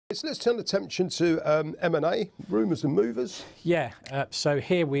So let's turn attention to M&A, rumours and movers. Yeah, so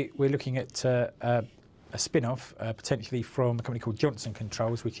here we're looking at a spin-off potentially from a company called Johnson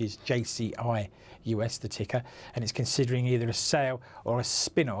Controls, which is JCI US, the ticker, and it's considering either a sale or a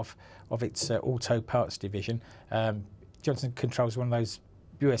spin-off of its auto parts division. Johnson Controls is one of those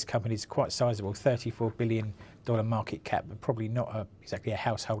US companies, quite sizable, $34 billion market cap, but probably not exactly a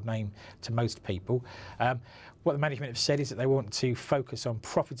household name to most people. What the management have said is that they want to focus on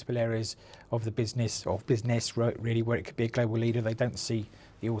profitable areas of the business, really, where it could be a global leader. They don't see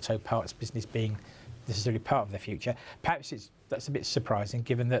the auto parts business being necessarily part of their future. Perhaps that's a bit surprising,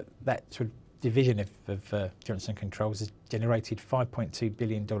 given that sort of division of Johnson Controls has generated $5.2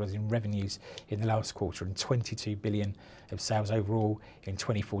 billion in revenues in the last quarter and $22 billion of sales overall in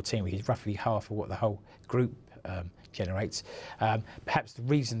 2014, which is roughly half of what the whole group generates. Perhaps the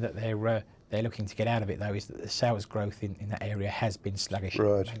reason that they're looking to get out of it, though, is that the sales growth in that area has been sluggish.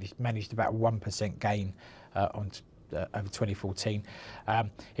 Right. Managed about 1% gain over 2014.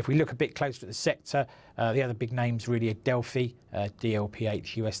 If we look a bit closer at the sector, the other big names really are Delphi,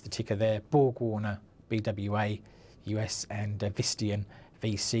 DLPH US, the ticker there, BorgWarner, BWA US, and Visteon,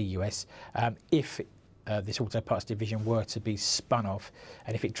 VC US. If this auto parts division were to be spun off,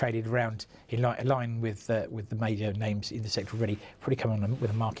 and if it traded around in line with the major names in the sector already, probably come on with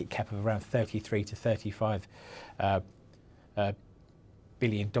a market cap of around 33 to 35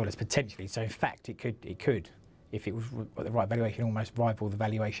 billion dollars potentially. So in fact, it could, if it was at the right valuation, almost rival the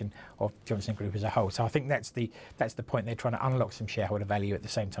valuation of Johnson Group as a whole. So I think that's the point. They're trying to unlock some shareholder value, at the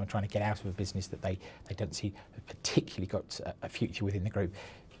same time trying to get out of a business that they don't see particularly got a future within the group.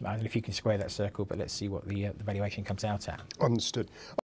 I don't know if you can square that circle, but let's see what the valuation comes out at. Understood.